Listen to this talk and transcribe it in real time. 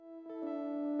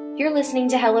You're listening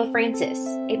to Hello Francis,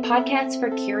 a podcast for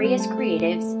curious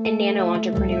creatives and nano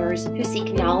entrepreneurs who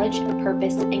seek knowledge,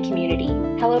 purpose, and community.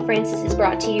 Hello Francis is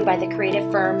brought to you by the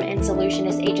creative firm and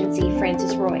solutionist agency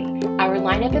Francis Roy. Our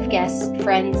lineup of guests,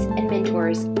 friends, and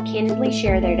mentors candidly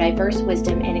share their diverse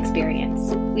wisdom and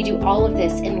experience. We do all of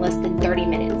this in less than 30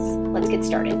 minutes. Let's get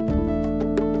started.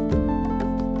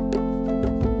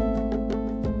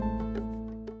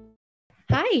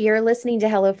 Hi, you're listening to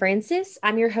Hello Francis.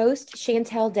 I'm your host,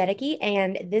 Chantel Dedeke,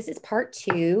 and this is part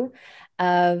 2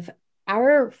 of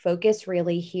our focus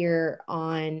really here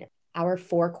on our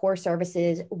 4 core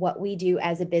services, what we do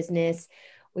as a business.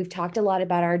 We've talked a lot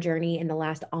about our journey in the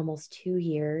last almost 2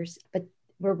 years, but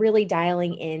we're really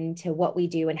dialing into what we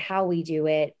do and how we do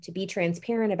it to be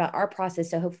transparent about our process.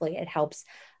 So hopefully it helps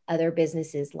other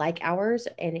businesses like ours,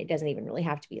 and it doesn't even really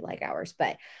have to be like ours,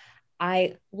 but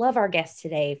I love our guests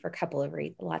today for a couple of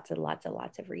lots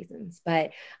of reasons,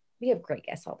 but we have great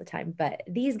guests all the time. But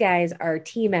these guys are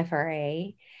Team FRA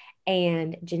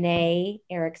and Janae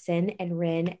Erickson and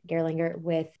Ren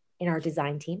Gerlinger in our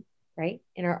design team, right?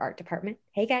 In our art department.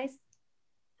 Hey guys.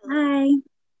 Hi.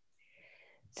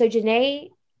 So Janae,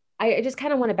 I just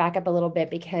kind of want to back up a little bit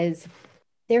because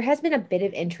there has been a bit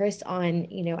of interest on,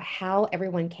 how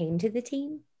everyone came to the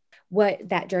team, what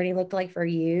that journey looked like for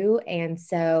you. And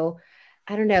so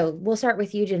I don't know, we'll start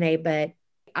with you, Janae, but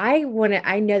I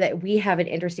know that we have an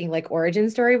interesting origin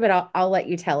story, but I'll let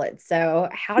you tell it. So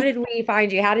how did we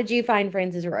find you? How did you find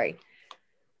Francis Roy?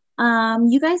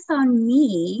 You guys found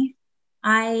me.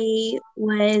 I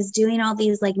was doing all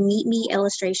these Meet Me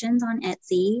illustrations on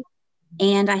Etsy,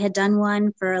 and I had done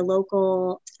one for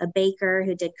a baker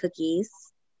who did cookies.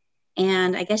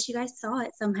 And I guess you guys saw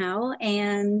it somehow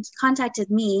and contacted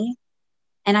me.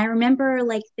 And I remember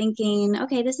thinking,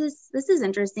 okay, this is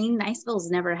interesting.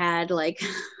 Niceville's never had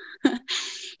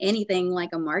anything like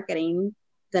a marketing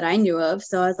that I knew of.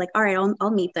 So I was like, all right,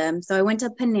 I'll meet them. So I went to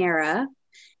Panera,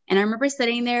 and I remember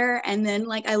sitting there, and then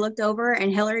I looked over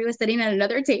and Hillary was sitting at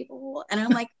another table, and I'm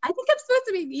like, I think I'm supposed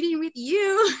to be meeting with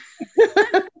you.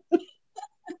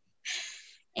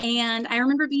 And I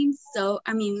remember being so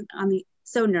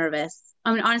nervous.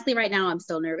 Honestly, right now I'm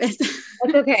still nervous.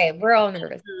 That's okay. We're all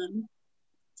nervous.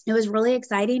 It was really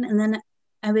exciting. And then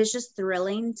I was just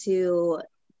thrilling to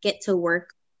get to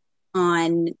work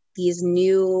on these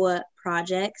new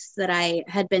projects that I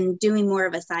had been doing more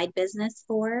of a side business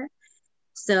for.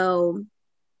 So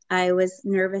I was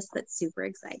nervous, but super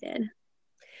excited.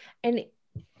 And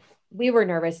we were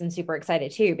nervous and super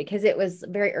excited too, because it was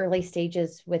very early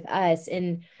stages with us.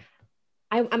 And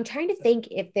I'm trying to think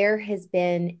if there has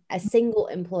been a single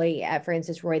employee at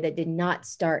Francis Roy that did not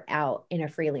start out in a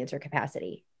freelancer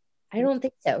capacity. I don't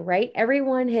think so, right?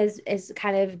 Everyone has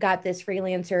kind of got this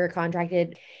freelancer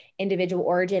contracted individual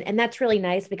origin. And that's really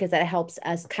nice because that helps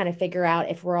us kind of figure out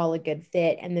if we're all a good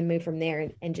fit and then move from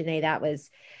there. And Janae, that was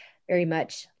very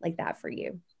much like that for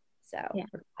you. So yeah.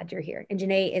 We're glad you're here. And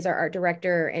Janae is our art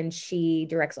director, and she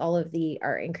directs all of the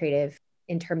art and creative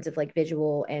in terms of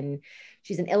visual, and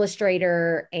she's an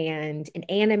illustrator and an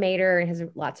animator and has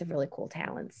lots of really cool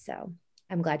talents. So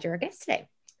I'm glad you're a guest today.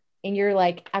 And you're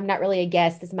I'm not really a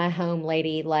guest. This is my home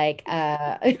lady. Get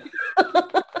the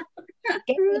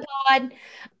pod.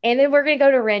 And then we're going to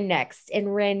go to Ren next.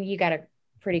 And Ren, you got a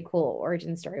pretty cool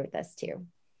origin story with us too.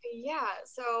 Yeah.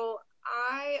 So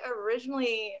I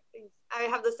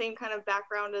have the same kind of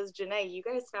background as Janae. You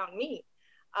guys found me.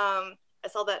 I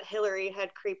saw that Hillary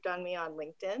had creeped on me on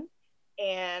LinkedIn,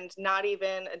 and not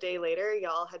even a day later,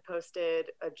 y'all had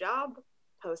posted a job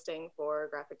posting for a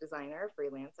graphic designer,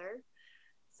 freelancer.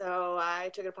 So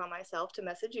I took it upon myself to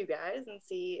message you guys and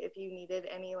see if you needed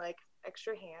any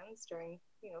extra hands during,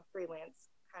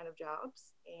 freelance kind of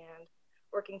jobs, and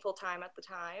working full time at the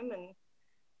time. And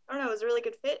I don't know, it was a really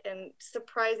good fit. And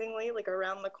surprisingly,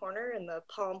 around the corner in the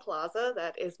Palm Plaza,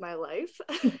 that is my life.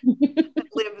 I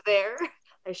live there.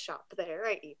 I shop there.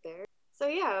 I eat there. So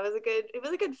yeah, it was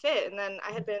a good fit. And then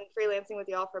I had been freelancing with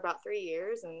y'all for about 3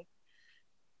 years, and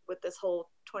with this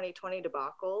whole 2020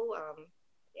 debacle,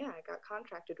 I got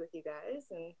contracted with you guys,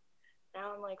 and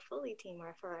now I'm fully Team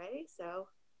FRA. So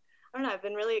I don't know, I've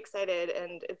been really excited,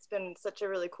 and it's been such a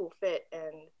really cool fit,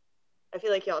 and I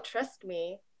feel like y'all trust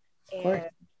me and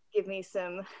give me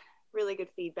some really good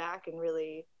feedback and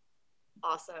really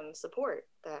awesome support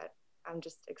that I'm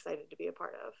just excited to be a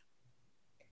part of.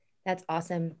 That's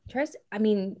awesome. Trust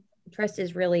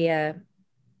is really an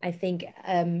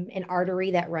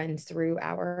artery that runs through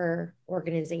our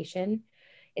organization.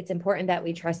 It's important that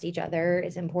we trust each other.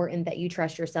 It's important that you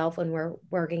trust yourself when we're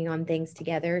working on things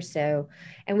together. So,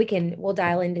 and we'll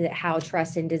dial into how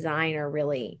trust and design are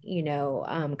really,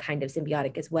 kind of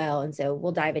symbiotic as well. And so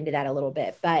we'll dive into that a little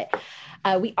bit, but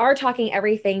we are talking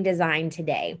everything design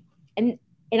today. And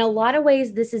in a lot of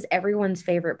ways, this is everyone's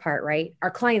favorite part, right?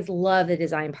 Our clients love the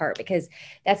design part because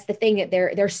that's the thing that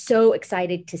they're so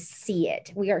excited to see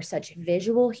it. We are such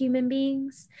visual human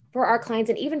beings for our clients,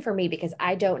 and even for me, because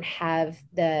I don't have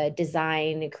the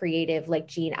design creative like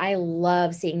Jean. I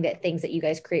love seeing the things that you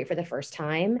guys create for the first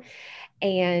time.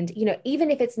 And,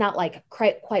 even if it's not like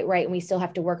quite right and we still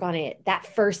have to work on it, that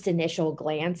first initial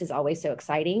glance is always so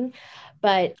exciting.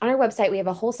 But on our website, we have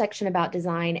a whole section about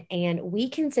design, and we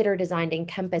consider design to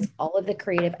encompass all of the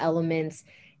creative elements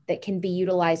that can be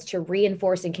utilized to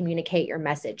reinforce and communicate your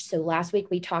message. So last week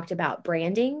we talked about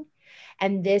branding,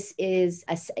 and this is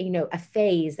a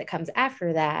phase that comes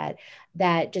after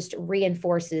that just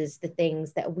reinforces the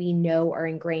things that we know are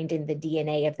ingrained in the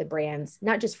DNA of the brands,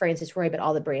 not just Francis Roy, but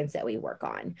all the brands that we work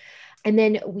on. And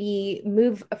then we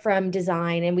move from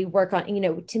design and we work on,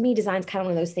 to me, design's kind of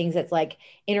one of those things that's like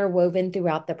interwoven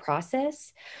throughout the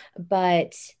process.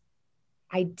 But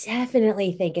I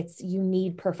definitely think you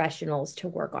need professionals to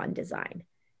work on design.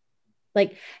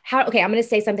 Like I'm going to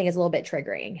say something that's a little bit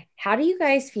triggering. How do you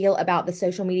guys feel about the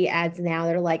social media ads now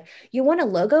that are like, you want a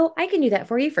logo? I can do that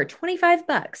for you for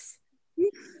 $25.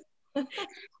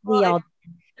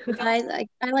 I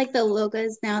like the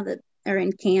logos now that are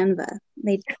in Canva.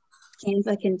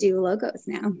 Canva can do logos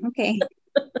now. Okay.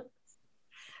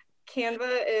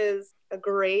 Canva is a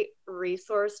great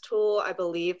resource tool, I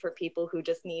believe, for people who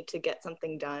just need to get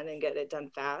something done and get it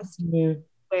done fast. Mm-hmm.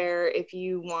 Where if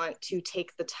you want to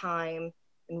take the time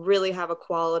and really have a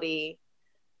quality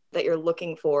that you're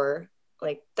looking for,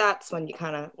 like that's when you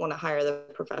kind of want to hire the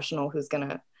professional who's going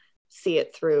to see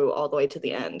it through all the way to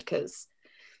the end. Because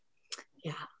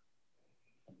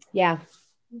yeah.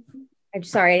 I'm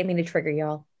sorry, I didn't mean to trigger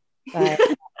y'all. But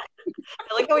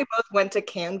I like how we both went to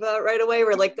Canva right away.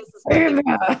 We're like, this is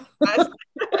Canva.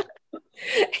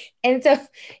 And so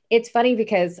it's funny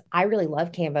because I really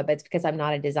love Canva, but it's because I'm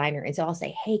not a designer. And so I'll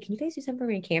say, hey, can you guys do something for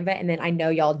me in Canva? And then I know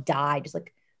y'all die just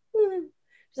like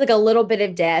a little bit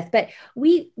of death. But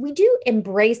we do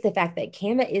embrace the fact that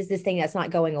Canva is this thing that's not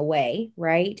going away,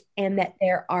 right? And that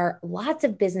there are lots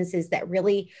of businesses that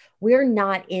really, we're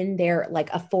not in their like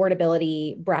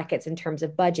affordability brackets in terms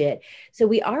of budget. So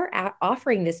we are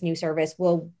offering this new service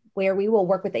where we will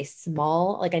work with a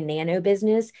small, like a nano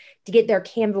business to get their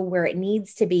Canva where it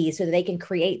needs to be so that they can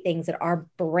create things that are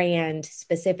brand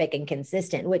specific and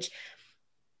consistent, which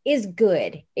is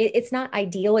good. It's not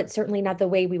ideal. It's certainly not the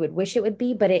way we would wish it would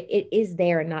be, but it is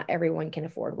there and not everyone can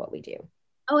afford what we do.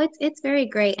 Oh, it's very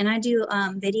great. And I do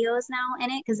videos now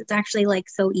in it because it's actually like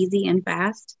so easy and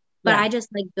fast. But I just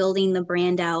like building the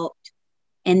brand out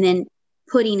and then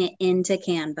putting it into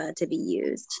Canva to be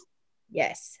used.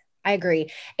 Yes, I agree.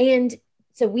 And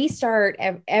so we start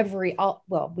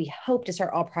we hope to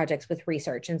start all projects with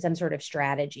research and some sort of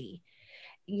strategy.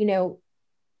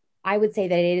 I would say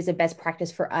that it is a best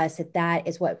practice for us that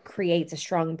is what creates a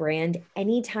strong brand.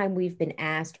 Anytime we've been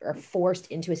asked or forced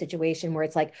into a situation where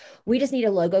it's like, we just need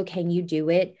a logo, can you do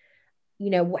it?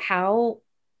 How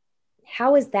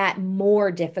is that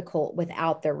more difficult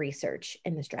without the research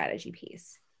and the strategy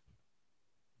piece?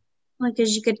 Well,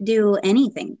 because you could do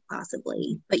anything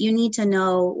possibly, but you need to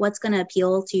know what's going to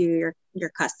appeal to your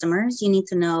customers. You need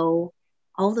to know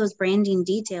all those branding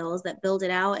details that build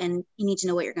it out, and you need to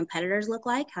know what your competitors look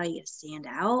like, how you stand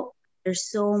out. There's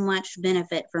so much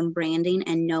benefit from branding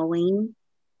and knowing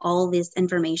all this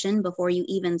information before you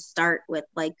even start with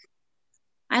like,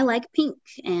 I like pink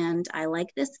and I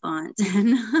like this font.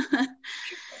 And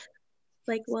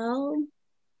like, well,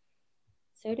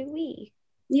 so do we.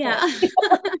 Yeah.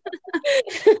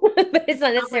 But it's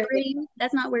not necessarily,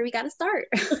 that's not where we got to start.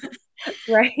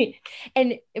 Right.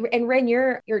 And Ren,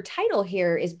 your title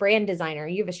here is brand designer.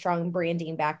 You have a strong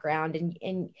branding background,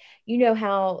 and you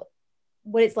know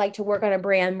what it's like to work on a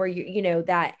brand where you know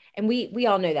that, and we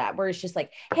all know that, where it's just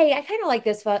like, hey, I kind of like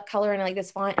this color and I like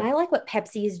this font and I like what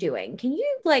Pepsi is doing. Can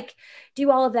you like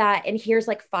do all of that? And here's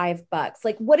like $5.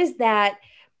 Like, what is that?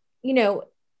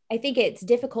 I think it's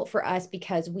difficult for us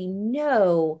because we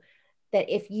know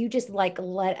that if you just like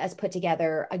let us put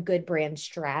together a good brand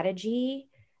strategy,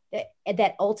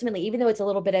 that ultimately, even though it's a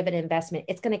little bit of an investment,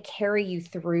 it's going to carry you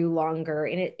through longer.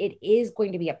 And it is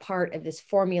going to be a part of this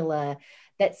formula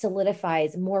that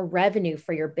solidifies more revenue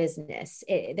for your business.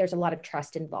 There's a lot of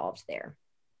trust involved there.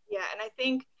 Yeah. And I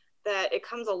think that it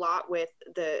comes a lot with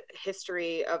the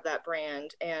history of that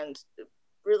brand and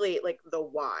really like the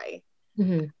why.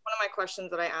 Mm-hmm. One of my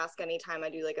questions that I ask anytime I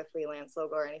do like a freelance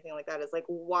logo or anything like that is like,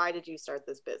 why did you start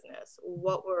this business?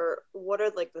 What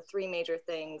are like the three major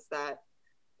things that,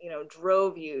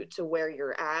 drove you to where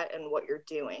you're at and what you're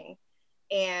doing?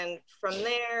 And from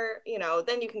there,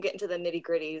 then you can get into the nitty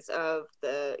gritties of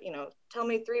the, tell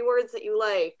me three words that you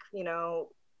like,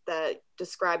 that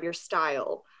describe your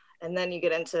style. And then you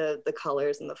get into the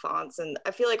colors and the fonts. And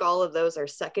I feel like all of those are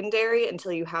secondary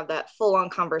until you have that full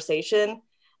on conversation.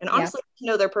 And honestly, to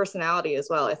know their personality as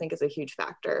well, I think is a huge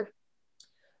factor.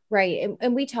 Right.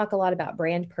 And we talk a lot about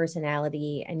brand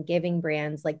personality and giving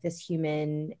brands like these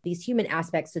human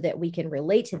aspects so that we can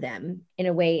relate to them in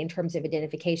a way in terms of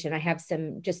identification. I have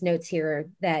some just notes here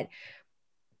that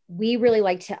we really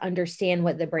like to understand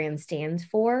what the brand stands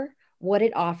for, what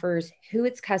it offers, who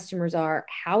its customers are,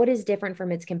 how it is different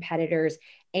from its competitors,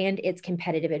 and its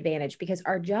competitive advantage, because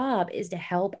our job is to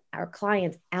help our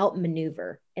clients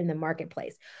outmaneuver in the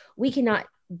marketplace. We cannot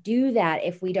do that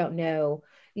if we don't know,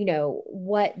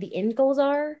 what the end goals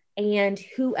are and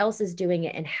who else is doing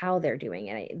it and how they're doing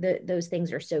it. Those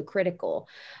things are so critical.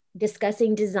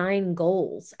 Discussing design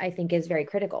goals, I think, is very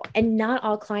critical. And not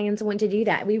all clients want to do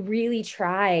that. We really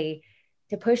try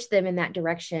to push them in that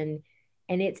direction,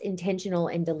 and it's intentional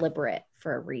and deliberate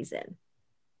for a reason.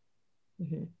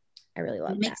 Mm-hmm. I really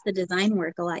love it. Makes the design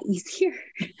work a lot easier.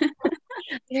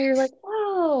 You're like,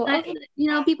 whoa. Okay.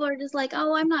 People are just like,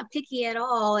 oh, I'm not picky at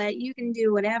all. You can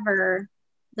do whatever.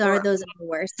 Those are the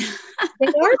worst. They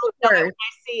are the worst. When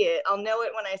I see it, I'll know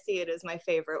it when I see it is my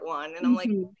favorite one. And I'm like,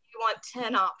 you want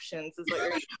 10 options is what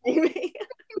you're telling me.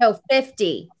 No,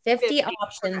 50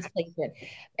 options.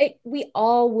 We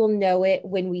all will know it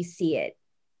when we see it.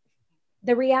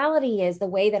 The reality is the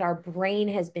way that our brain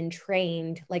has been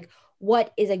trained, like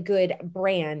what is a good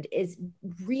brand is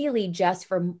really just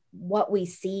from what we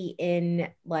see in,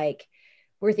 like,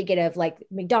 we're thinking of like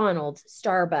McDonald's,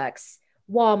 Starbucks,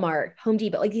 Walmart, Home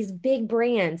Depot, like these big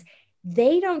brands.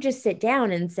 They don't just sit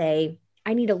down and say,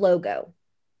 I need a logo.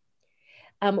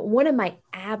 One of my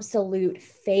absolute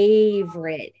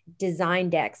favorite design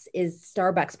decks is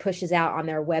Starbucks pushes out on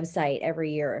their website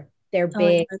every year. They're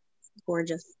big,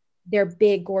 gorgeous. Their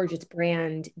big, gorgeous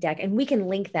brand deck. And we can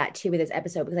link that too with this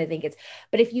episode because I think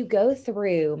but if you go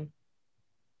through,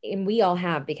 and we all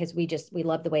have, because we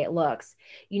love the way it looks,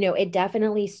 it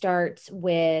definitely starts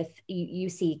with, you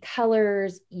see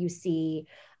colors, you see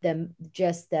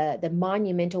the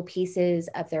monumental pieces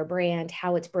of their brand,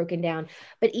 how it's broken down,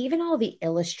 but even all the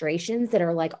illustrations that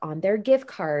are like on their gift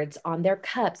cards, on their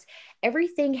cups,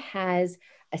 everything has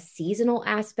a seasonal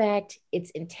aspect.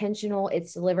 It's intentional,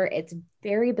 it's delivered, it's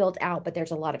very built out, but there's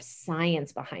a lot of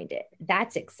science behind it.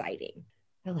 That's exciting.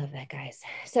 I love that, guys.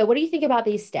 So what do you think about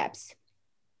these steps?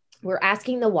 We're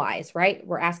asking the whys, right?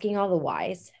 We're asking all the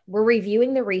whys. We're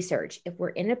reviewing the research. If we're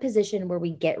in a position where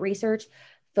we get research,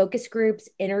 focus groups,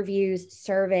 interviews,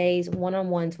 surveys,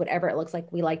 one-on-ones, whatever it looks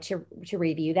like, we like to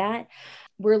review that.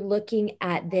 We're looking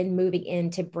at then moving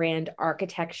into brand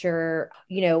architecture,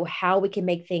 how we can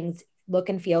make things look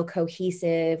and feel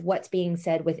cohesive, what's being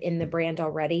said within the brand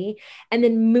already, and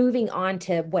then moving on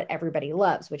to what everybody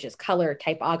loves, which is color,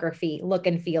 typography, look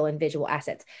and feel, and visual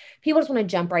assets. People just want to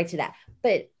jump right to that.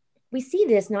 But we see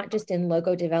this not just in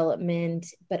logo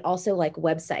development, but also like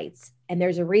websites. And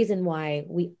there's a reason why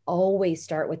we always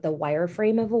start with the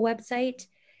wireframe of a website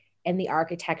and the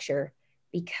architecture,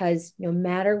 because no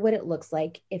matter what it looks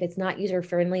like, if it's not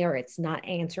user-friendly or it's not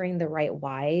answering the right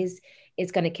whys,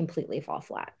 it's going to completely fall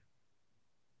flat.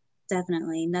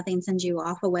 Definitely. Nothing sends you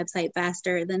off a website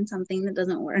faster than something that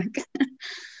doesn't work.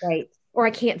 Right. Or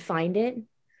I can't find it.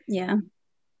 Yeah.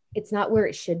 It's not where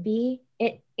it should be.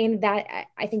 And that,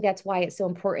 I think that's why it's so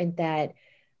important that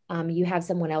you have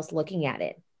someone else looking at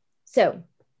it. So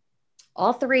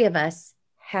all three of us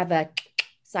have a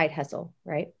side hustle,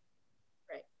 right?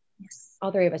 Right. Yes.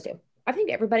 All three of us do. I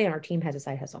think everybody on our team has a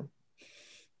side hustle.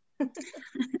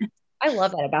 I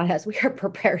love that about us. We are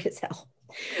prepared as hell.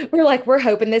 We're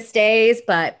hoping this stays,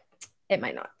 but it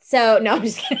might not. So no, I'm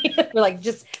just kidding. We're like,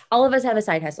 just all of us have a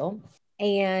side hustle,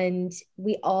 and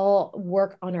we all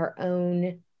work on our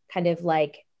own kind of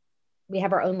like, we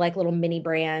have our own like little mini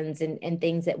brands and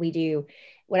things that we do.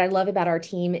 What I love about our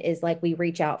team is like, we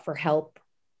reach out for help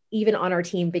even on our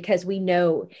team, because we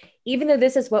know, even though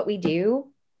this is what we do,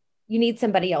 you need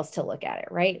somebody else to look at it,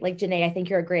 right? Like Janae, I think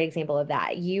you're a great example of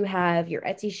that. You have your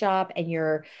Etsy shop and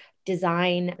your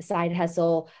design side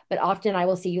hustle, but often I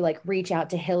will see you like reach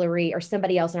out to Hillary or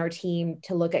somebody else on our team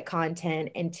to look at content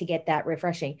and to get that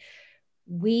refreshing.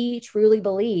 We truly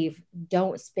believe,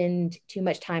 don't spend too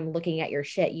much time looking at your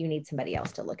shit. You need somebody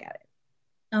else to look at it.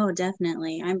 Oh,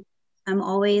 definitely. I'm I'm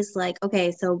always like,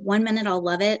 okay, so 1 minute I'll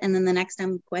love it, and then the next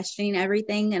I'm questioning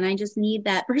everything, and I just need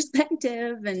that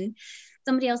perspective, and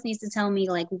somebody else needs to tell me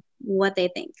like what they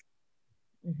think.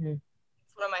 Mm-hmm.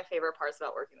 It's one of my favorite parts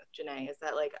about working with Janae is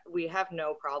that like we have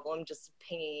no problem just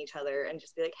pinging each other and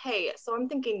just be like, hey, so I'm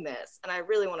thinking this, and I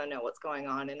really want to know what's going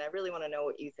on, and I really want to know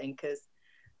what you think, because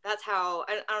that's how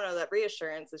I don't know, that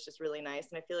reassurance is just really nice,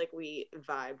 and I feel like we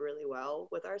vibe really well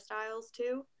with our styles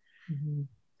too. Mm-hmm.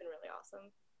 It's been really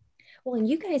awesome. Well, and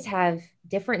you guys have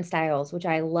different styles, which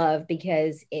I love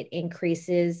because it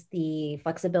increases the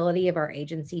flexibility of our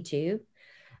agency too.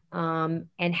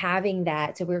 And having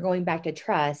that, so we're going back to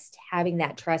trust, having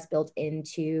that trust built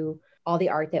into all the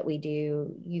art that we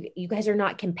do. You guys are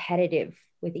not competitive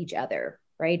with each other,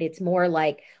 right? It's more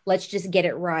like, let's just get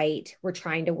it right. We're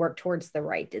trying to work towards the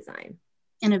right design.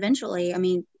 And eventually, I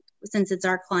mean, since it's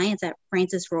our clients at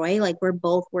Francis Roy, like we're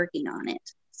both working on it.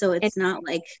 So it's not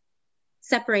like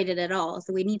separated at all.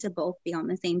 So we need to both be on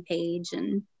the same page.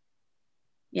 And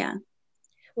yeah.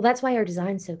 Well, that's why our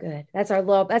design's so good. That's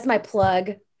my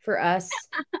plug for us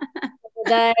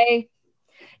today.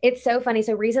 It's so funny.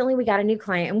 So recently we got a new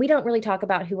client, and we don't really talk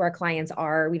about who our clients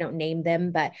are. We don't name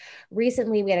them, but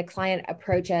recently we had a client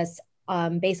approach us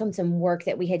based on some work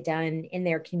that we had done in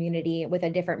their community with a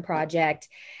different project.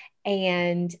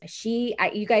 And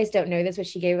you guys don't know this, but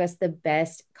she gave us the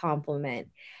best compliment.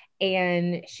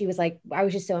 And she was like, I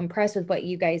was just so impressed with what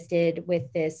you guys did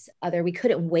with this we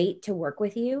couldn't wait to work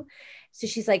with you. So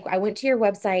she's like, I went to your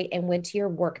website and went to your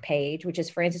work page, which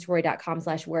is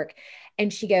francisroy.com/work.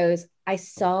 And she goes, I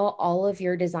saw all of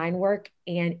your design work,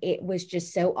 and it was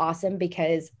just so awesome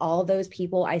because all those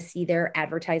people I see there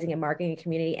advertising and marketing a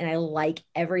community, and I like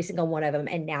every single one of them.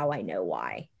 And now I know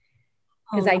why,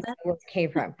 because I know where it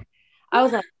came from. I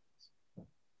was like,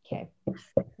 okay,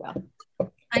 well.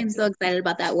 I'm so excited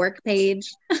about that work page.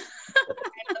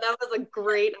 That was a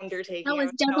great undertaking. That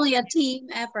was definitely a team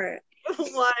effort. It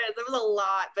was a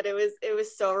lot, but it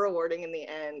was so rewarding in the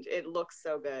end. It looks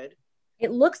so good.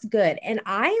 It looks good. And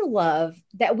I love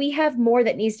that we have more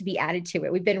that needs to be added to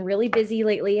it. We've been really busy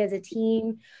lately as a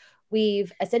team.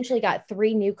 We've essentially got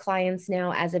 3 new clients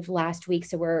now as of last week.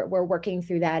 So we're working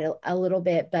through that a little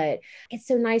bit, but it's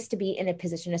so nice to be in a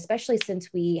position, especially since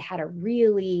we had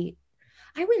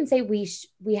I wouldn't say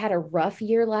we had a rough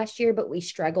year last year, but we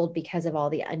struggled because of all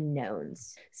the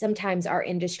unknowns. A lot of times our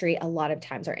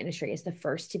industry is the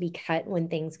first to be cut when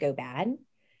things go bad.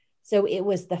 So it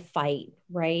was the fight,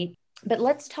 right? But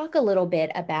let's talk a little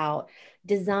bit about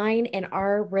design and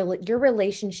your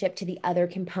relationship to the other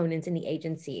components in the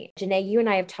agency. Janae, you and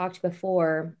I have talked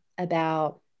before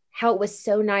about how it was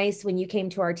so nice when you came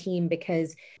to our team,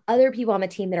 because other people on the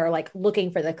team that are like looking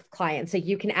for the client, so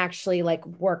you can actually like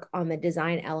work on the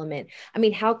design element. I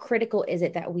mean, how critical is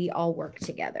it that we all work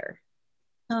together?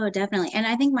 Oh, definitely. And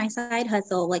I think my side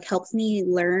hustle like helps me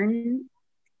learn,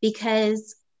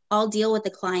 because I'll deal with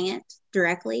the client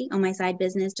directly on my side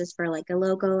business just for like a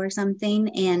logo or something.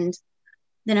 And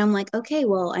then I'm like, okay,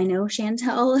 well, I know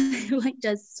Chantel like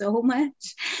does so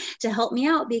much to help me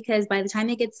out, because by the time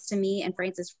it gets to me and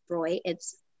Francis Roy,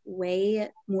 it's way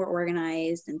more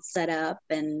organized and set up,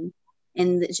 and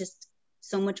it's just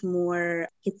so much more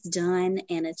gets done,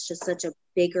 and it's just such a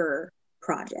bigger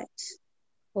project.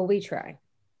 Well, we try.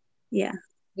 Yeah.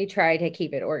 We try to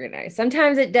keep it organized.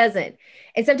 Sometimes it doesn't.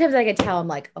 And sometimes I can tell, I'm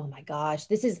like, oh my gosh,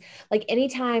 this is like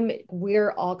anytime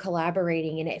we're all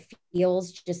collaborating and it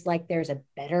feels just like there's a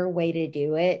better way to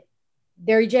do it,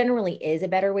 there generally is a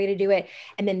better way to do it.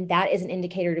 And then that is an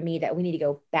indicator to me that we need to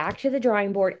go back to the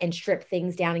drawing board and strip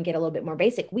things down and get a little bit more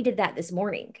basic. We did that this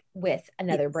morning with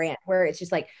another brand where it's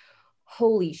just like,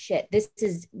 holy shit,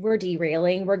 we're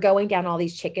derailing. We're going down all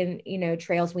these chicken,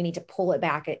 trails. We need to pull it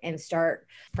back and start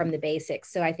from the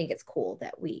basics. So I think it's cool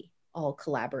that we all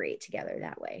collaborate together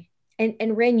that way.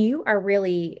 And Ren, you are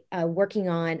really working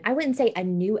on, I wouldn't say a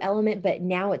new element, but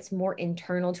now it's more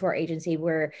internal to our agency,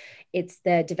 where it's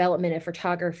the development of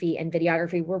photography and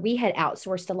videography, where we had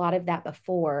outsourced a lot of that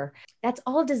before. That's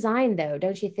all design though,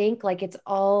 don't you think? Like it's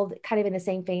all kind of in the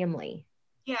same family.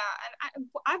 Yeah, and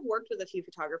I've worked with a few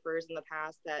photographers in the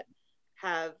past that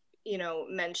have,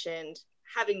 mentioned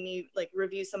having me like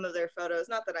review some of their photos.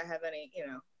 Not that I have any,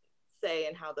 say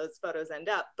in how those photos end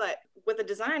up, but with a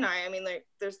design eye, I mean,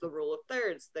 there's the rule of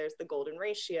thirds, there's the golden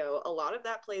ratio. A lot of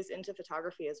that plays into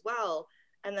photography as well.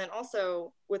 And then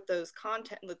also with the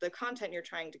content you're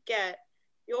trying to get,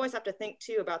 you always have to think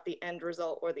too about the end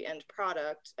result or the end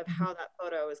product of how that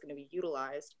photo is going to be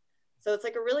utilized. So it's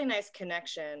like a really nice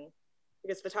connection,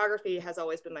 because photography has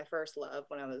always been my first love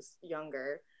when I was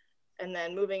younger. And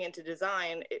then moving into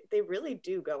design, they really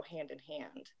do go hand in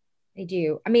hand. They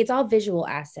do. I mean, it's all visual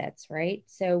assets, right?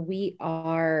 So we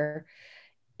are,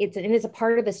 it's a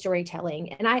part of the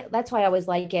storytelling. And that's why I always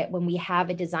like it when we have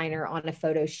a designer on a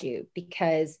photo shoot,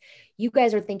 because you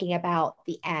guys are thinking about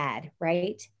the ad,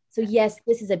 right? So yes,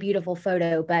 this is a beautiful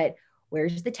photo, but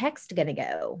where's the text going to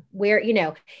go? Where,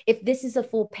 if this is a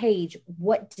full page,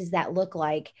 what does that look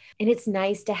like? And it's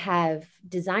nice to have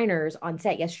designers on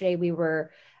set. Yesterday, we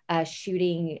were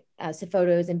shooting some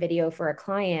photos and video for a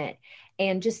client,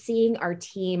 and just seeing our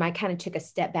team, I kind of took a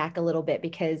step back a little bit,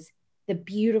 because the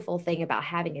beautiful thing about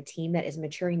having a team that is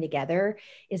maturing together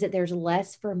is that there's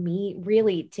less for me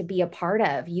really to be a part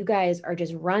of. You guys are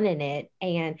just running it.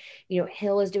 And,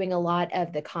 Hill is doing a lot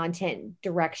of the content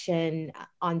direction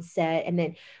on set. And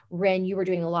then Ren, you were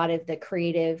doing a lot of the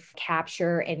creative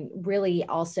capture, and really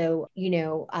also,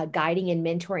 guiding and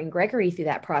mentoring Gregory through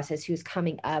that process, who's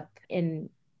coming up in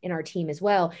our team as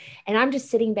well. And I'm just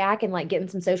sitting back and like getting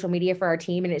some social media for our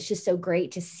team. And it's just so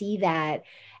great to see that,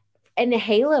 and the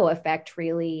halo effect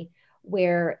really,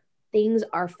 where things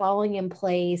are falling in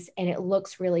place and it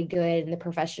looks really good and the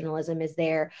professionalism is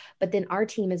there. But then our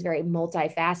team is very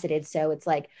multifaceted. So it's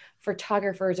like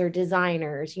photographers or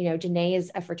designers, Janae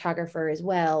is a photographer as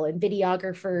well. And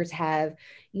videographers have,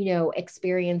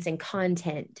 experience in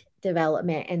content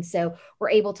development. And so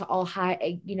we're able to all,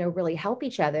 really help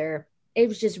each other. It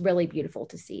was just really beautiful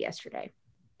to see yesterday.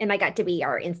 And I got to be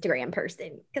our Instagram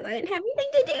person because I didn't have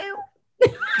anything to do.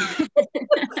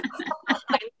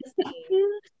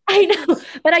 I know,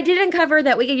 but I did uncover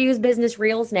that we could use business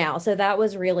reels now, so that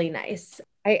was really nice.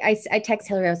 I text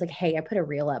Hillary. I was like, "Hey, I put a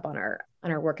reel up on our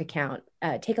work account.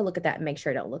 Take a look at that and make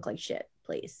sure it don't look like shit,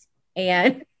 please."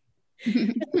 And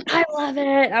I love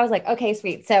it. I was like, "Okay,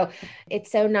 sweet." So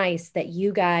it's so nice that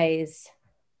you guys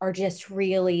are just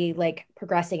really like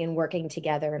progressing and working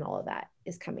together, and all of that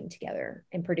is coming together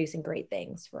and producing great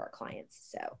things for our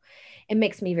clients. So it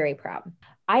makes me very proud.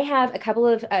 I have a couple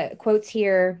of quotes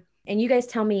here, and you guys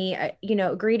tell me,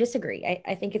 agree, disagree.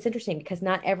 I think it's interesting because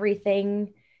not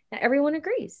everyone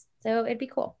agrees. So it'd be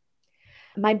cool.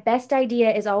 My best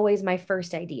idea is always my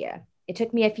first idea. It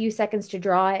took me a few seconds to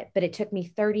draw it, but it took me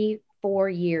 34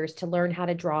 years to learn how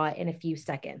to draw it in a few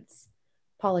seconds.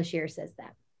 Paula Scheer says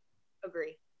that.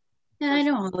 Agree. And I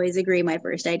don't always agree my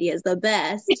first idea is the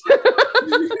best.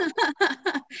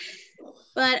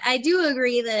 But I do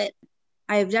agree that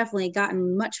I've definitely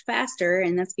gotten much faster,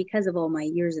 and that's because of all my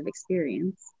years of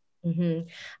experience. Mm-hmm.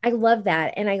 I love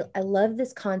that. And I love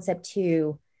this concept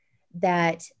too,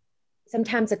 that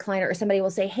sometimes a client or somebody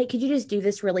will say, "Hey, could you just do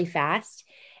this really fast?"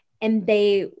 And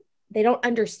they don't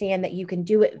understand that you can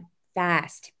do it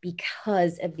fast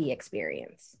because of the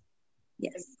experience.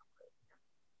 Yes.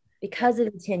 Because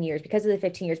of the 10 years, because of the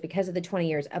 15 years, because of the 20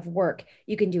 years of work,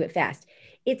 you can do it fast.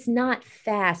 It's not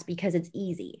fast because it's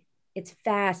easy. It's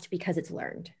fast because it's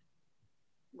learned.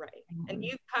 Right. And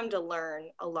you've come to learn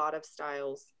a lot of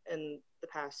styles in the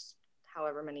past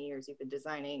however many years you've been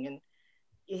designing. And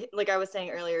like I was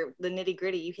saying earlier, the nitty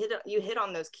gritty, you hit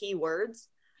on those key words,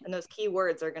 and those key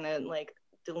words are going to like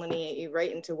delineate you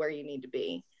right into where you need to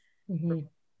be. Mm-hmm.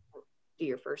 Do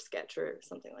your first sketch or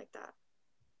something like that.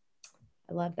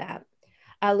 I love that.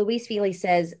 Louise Feely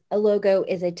says, a logo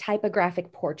is a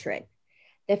typographic portrait,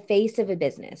 the face of a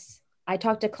business. I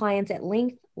talk to clients at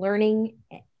length, learning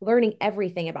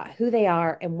everything about who they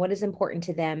are and what is important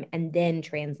to them, and then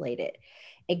translate it.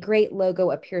 A great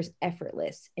logo appears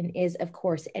effortless and is, of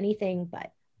course, anything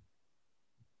but.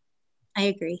 I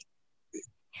agree.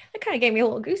 That kind of gave me a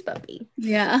little goosebumpy.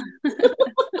 Yeah.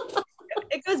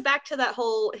 It goes back to that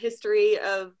whole history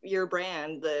of your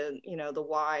brand, the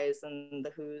whys and the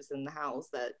whos and the hows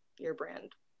that your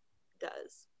brand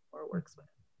does or works with.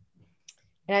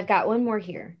 And I've got one more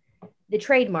here. The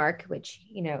trademark, which,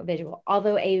 visual,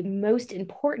 although a most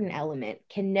important element,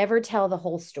 can never tell the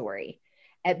whole story.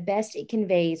 At best, it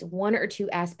conveys one or two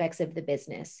aspects of the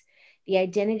business. The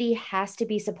identity has to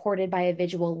be supported by a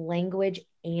visual language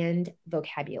and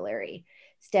vocabulary.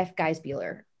 Steph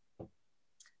Geisbuehler.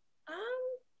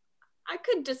 I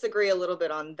could disagree a little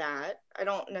bit on that. I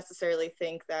don't necessarily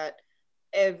think that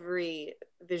every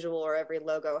visual or every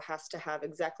logo has to have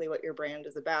exactly what your brand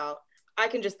is about. I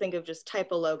can just think of just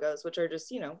typo logos, which are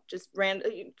just, just random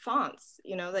fonts,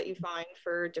 that you find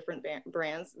for different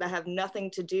brands that have nothing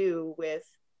to do with,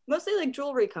 mostly like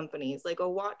jewelry companies, like a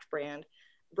watch brand.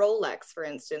 Rolex, for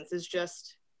instance, is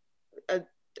just a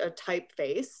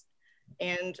typeface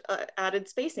and added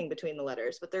spacing between the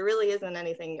letters, but there really isn't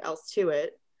anything else to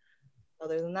it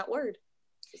other than that word.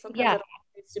 So sometimes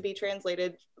it needs to be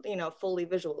translated, fully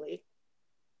visually.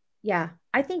 Yeah,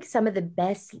 I think some of the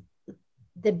best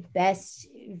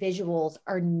visuals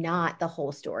are not the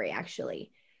whole story,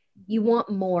 actually. you want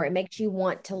more. It makes you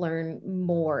want to learn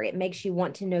more. It makes you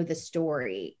want to know the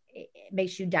story. It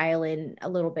makes you dial in a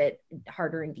little bit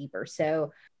harder and deeper.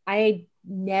 So I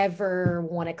never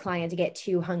want a client to get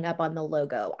too hung up on the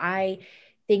logo. I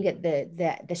think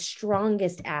that the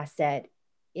strongest asset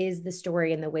is the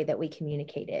story and the way that we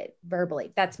communicate it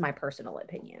verbally. That's my personal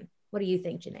opinion. What do you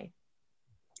think, Janae?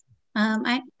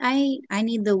 I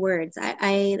need the words.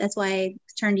 I that's why I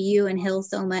turn to you and Hill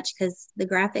so much, because the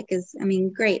graphic is, I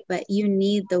mean, great, but you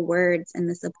need the words and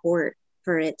the support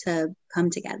for it to come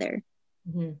together.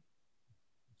 Mm-hmm.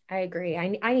 I agree.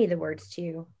 I need the words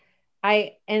too.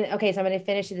 Okay, so I'm going to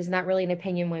finish. It is not really an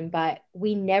opinion one, but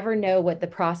we never know what the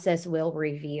process will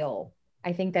reveal.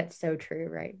 I think that's so true,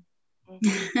 right?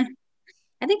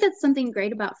 I think that's something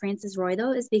great about Francis Roy,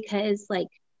 though, is because like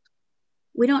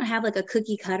we don't have like a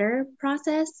cookie cutter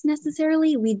process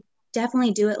necessarily. We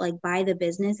definitely do it like by the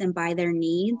business and by their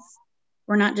needs.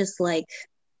 We're not just like,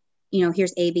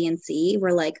 here's A, B, and C.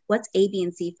 We're like, what's A, B,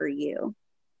 and C for you?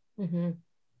 Mm-hmm.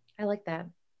 I like that.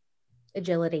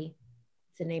 Agility.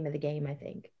 It's the name of the game, I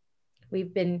think.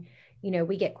 We've been,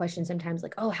 we get questions sometimes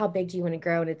like, oh, how big do you want to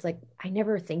grow? And it's like, I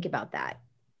never think about that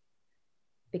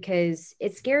because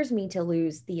it scares me to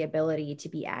lose the ability to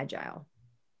be agile.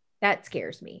 That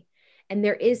scares me. And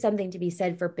there is something to be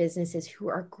said for businesses who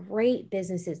are great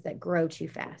businesses that grow too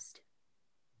fast.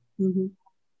 Mm-hmm.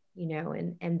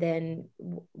 And then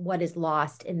what is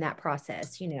lost in that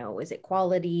process? Is it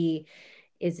quality?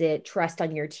 Is it trust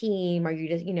on your team? Are you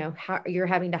just, how you're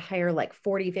having to hire like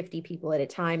 40, 50 people at a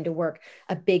time to work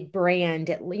a big brand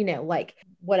at, like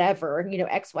whatever,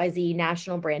 XYZ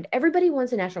national brand. Everybody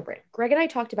wants a national brand. Greg and I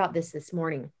talked about this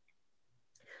morning.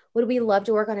 Would we love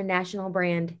to work on a national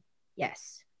brand?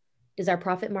 Yes. Does our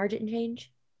profit margin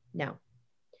change? No.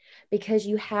 Because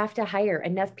you have to hire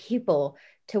enough people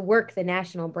to work the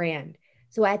national brand.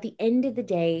 So at the end of the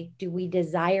day, do we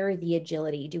desire the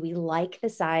agility? Do we like the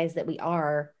size that we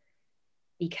are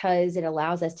because it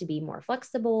allows us to be more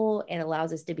flexible? It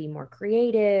allows us to be more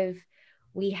creative.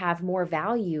 We have more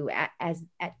value at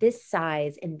this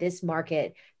size in this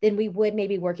market than we would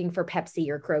maybe working for Pepsi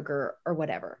or Kroger or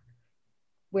whatever,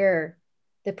 where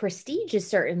the prestige is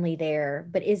certainly there,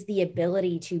 but is the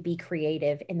ability to be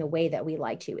creative in the way that we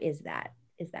like to, is that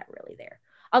really there?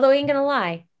 Although I ain't gonna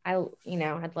lie, I'd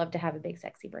love to have a big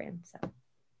sexy brand. So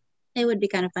it would be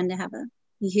kind of fun to have a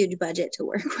huge budget to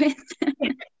work with.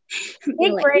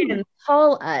 Big brands,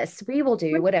 call us. We will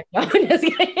do whatever.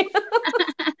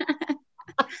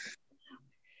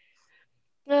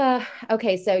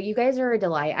 Okay, so you guys are a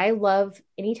delight. I love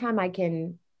anytime I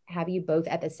can have you both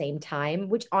at the same time,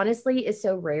 which honestly is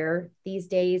so rare these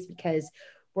days because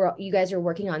you guys are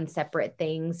working on separate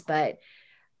things,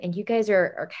 and you guys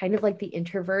are kind of like the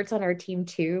introverts on our team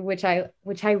too, which I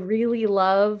really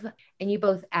love. And you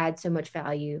both add so much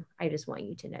value. I just want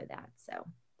you to know that. So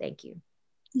thank you.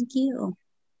 Thank you.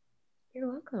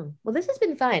 You're welcome. Well, this has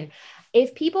been fun.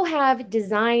 If people have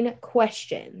design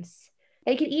questions,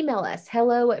 they can email us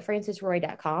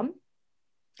hello@francisroy.com.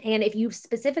 And if you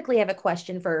specifically have a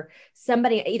question for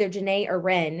somebody, either Janae or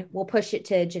Ren, we'll push it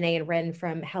to Janae and Ren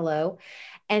from Hello.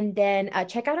 And then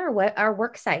check out our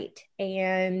work site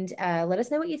and let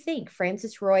us know what you think.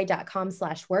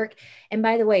 francisroy.com/work. And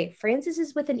by the way, Francis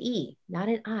is with an E, not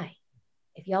an I.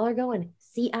 If y'all are going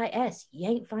CIS, you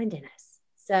ain't finding us.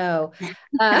 So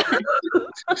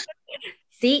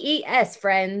CES,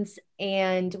 friends.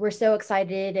 And we're so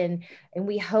excited. And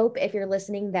we hope, if you're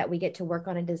listening, that we get to work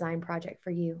on a design project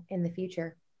for you in the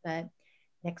future. But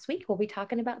next week, we'll be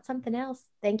talking about something else.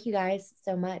 Thank you guys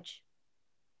so much.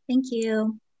 Thank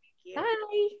you.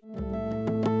 Bye.